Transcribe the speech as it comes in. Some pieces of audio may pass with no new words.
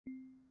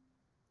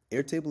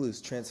Airtable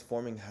is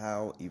transforming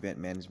how event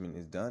management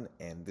is done,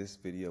 and this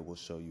video will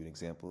show you an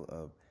example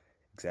of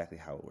exactly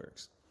how it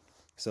works.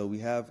 So we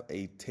have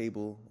a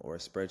table or a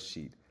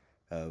spreadsheet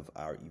of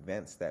our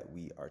events that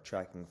we are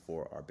tracking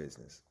for our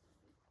business.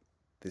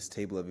 This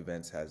table of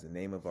events has the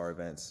name of our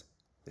events,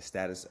 the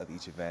status of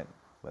each event,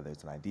 whether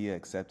it's an idea,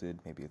 accepted,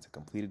 maybe it's a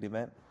completed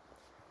event,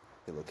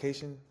 the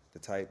location, the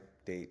type,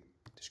 date,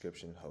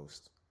 description,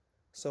 host,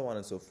 so on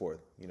and so forth.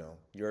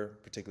 Your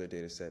particular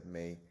data set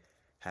may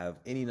have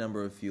any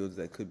number of fields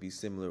that could be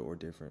similar or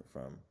different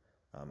from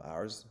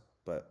ours,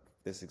 but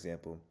this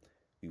example,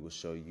 we will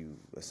show you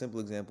a simple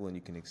example, and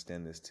you can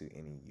extend this to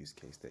any use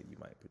case that you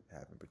might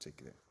have in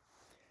particular.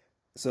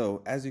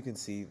 So as you can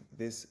see,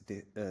 this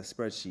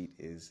spreadsheet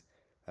is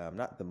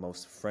not the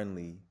most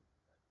friendly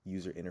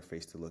user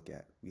interface to look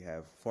at. We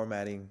have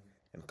formatting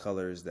and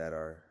colors that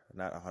are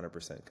not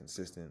 100%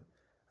 consistent.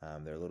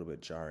 They're a little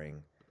bit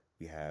jarring.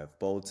 We have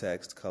bold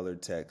text,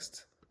 colored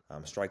text,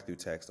 strike-through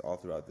text all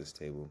throughout this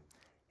table.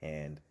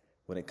 And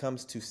when it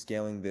comes to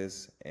scaling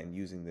this and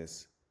using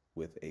this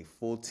with a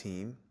full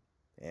team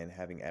and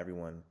having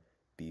everyone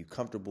be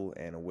comfortable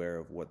and aware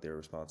of what they're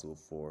responsible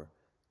for,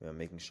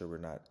 making sure we're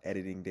not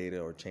editing data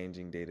or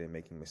changing data and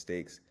making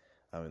mistakes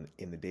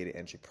in the data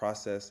entry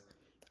process,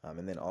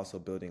 and then also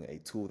building a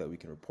tool that we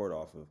can report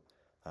off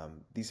of,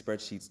 these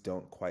spreadsheets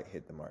don't quite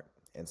hit the mark.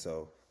 And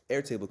so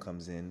Airtable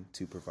comes in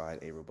to provide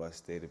a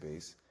robust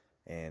database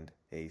and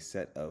a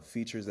set of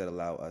features that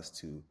allow us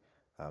to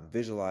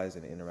visualize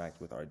and interact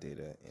with our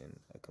data in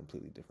a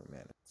completely different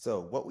manner.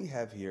 So what we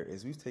have here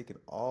is we've taken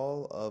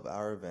all of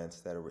our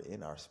events that were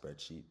in our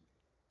spreadsheet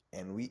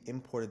and we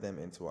imported them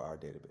into our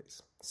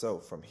database. So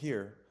from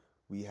here,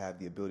 we have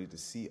the ability to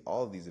see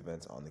all of these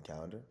events on the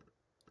calendar.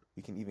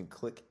 We can even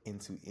click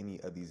into any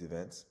of these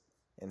events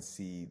and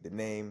see the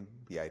name,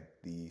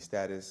 the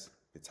status,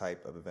 the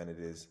type of event it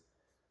is,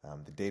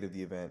 the date of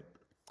the event.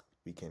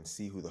 We can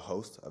see who the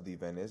host of the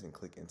event is and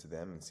click into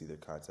them and see their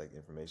contact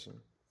information.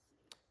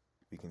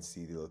 We can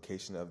see the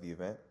location of the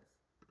event,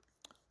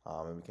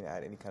 and we can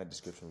add any kind of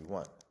description we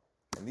want.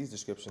 And these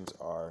descriptions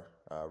are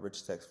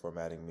rich text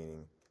formatting,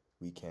 meaning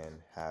we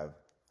can have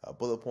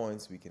bullet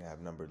points, we can have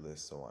numbered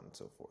lists, so on and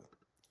so forth.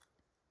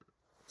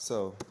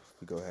 So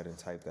if we go ahead and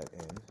type that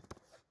in,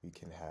 we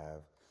can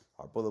have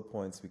our bullet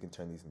points, we can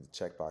turn these into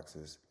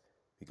checkboxes,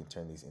 we can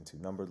turn these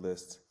into numbered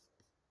lists,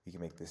 we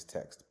can make this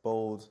text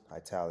bold,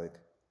 italic,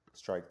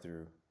 strike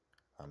through,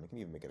 we can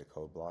even make it a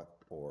code block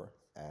or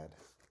add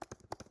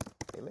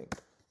a link.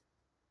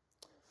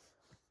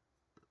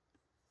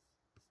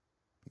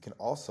 We can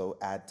also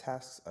add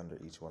tasks under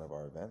each one of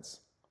our events.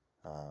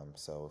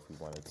 So if we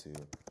wanted to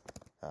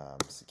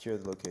secure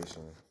the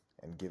location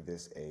and give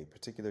this a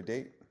particular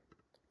date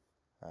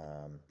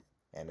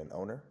and an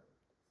owner,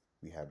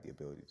 we have the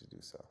ability to do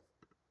so.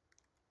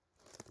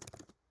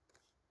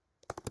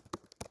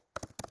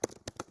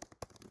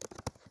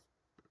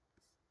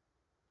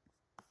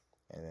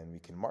 And then we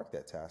can mark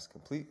that task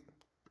complete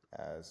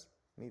as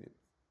needed.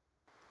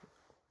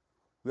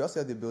 We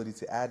also have the ability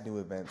to add new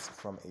events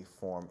from a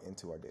form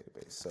into our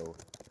database. So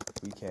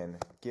we can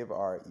give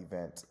our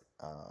event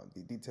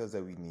the details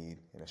that we need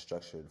in a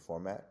structured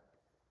format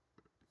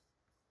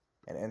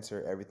and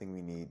enter everything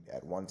we need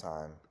at one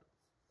time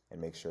and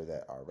make sure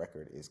that our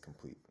record is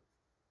complete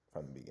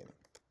from the beginning.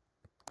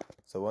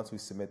 So once we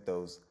submit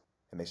those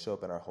and they show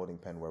up in our holding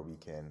pen where we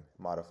can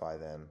modify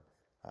them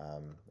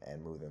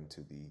and move them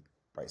to the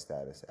right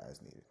status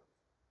as needed.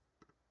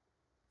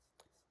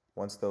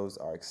 Once those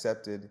are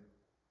accepted,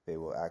 they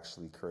will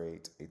actually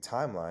create a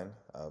timeline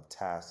of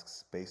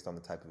tasks based on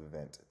the type of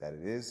event that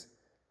it is.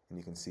 And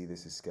you can see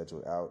this is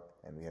scheduled out,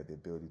 and we have the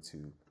ability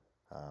to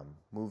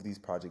move these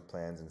project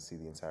plans and see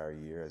the entire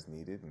year as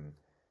needed. And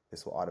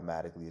this will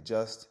automatically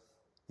adjust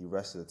the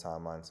rest of the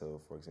timeline. So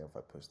for example,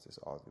 if I push this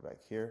all the way back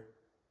here,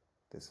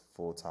 this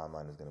full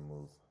timeline is going to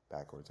move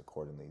backwards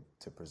accordingly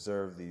to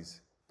preserve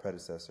these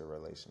predecessor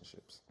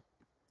relationships.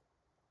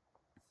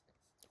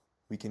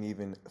 We can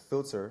even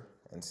filter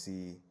and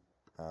see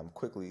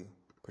quickly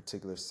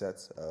particular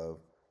sets of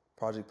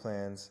project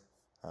plans.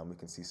 We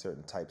can see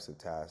certain types of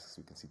tasks.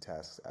 We can see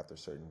tasks after a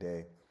certain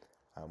day.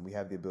 We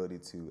have the ability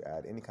to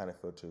add any kind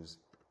of filters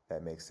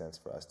that make sense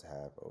for us to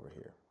have over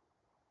here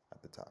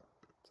at the top.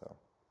 So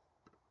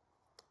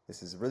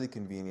this is really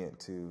convenient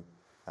to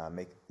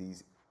make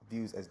these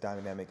views as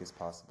dynamic as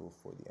possible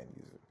for the end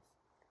user.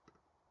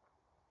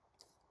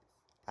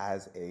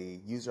 As a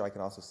user, I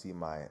can also see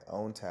my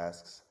own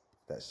tasks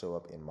that show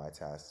up in my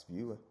tasks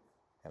view,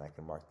 and I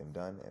can mark them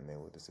done and they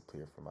will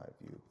disappear from my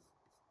view.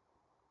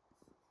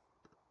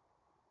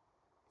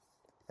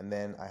 And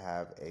then I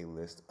have a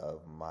list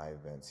of my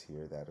events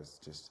here that is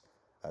just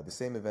the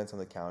same events on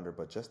the calendar,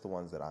 but just the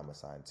ones that I'm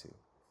assigned to.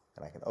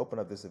 And I can open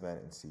up this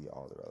event and see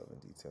all the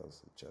relevant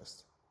details,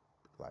 just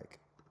like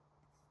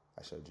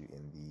I showed you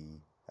in the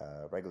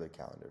regular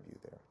calendar view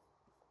there.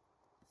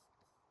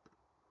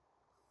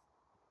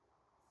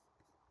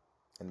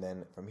 And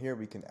then from here,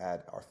 we can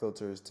add our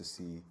filters to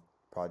see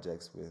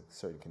projects with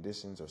certain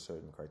conditions or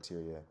certain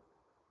criteria.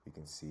 We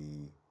can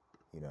see,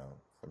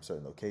 from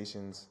certain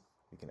locations,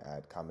 We can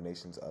add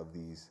combinations of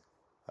these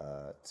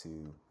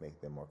to make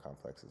them more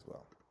complex as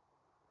well.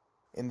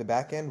 In the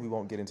back end, we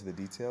won't get into the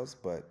details,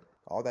 but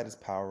all that is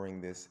powering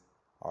this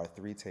are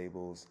 3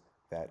 tables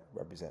that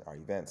represent our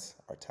events,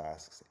 our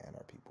tasks, and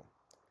our people.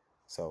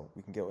 So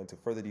we can go into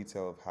further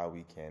detail of how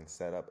we can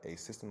set up a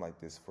system like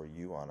this for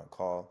you on a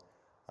call,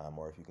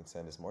 or if you can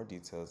send us more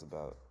details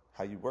about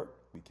how you work,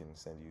 we can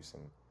send you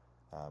some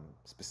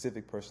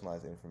specific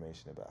personalized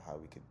information about how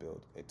we could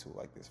build a tool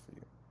like this for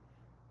you.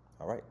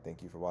 All right,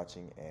 thank you for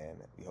watching, and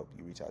we hope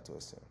you reach out to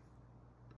us soon.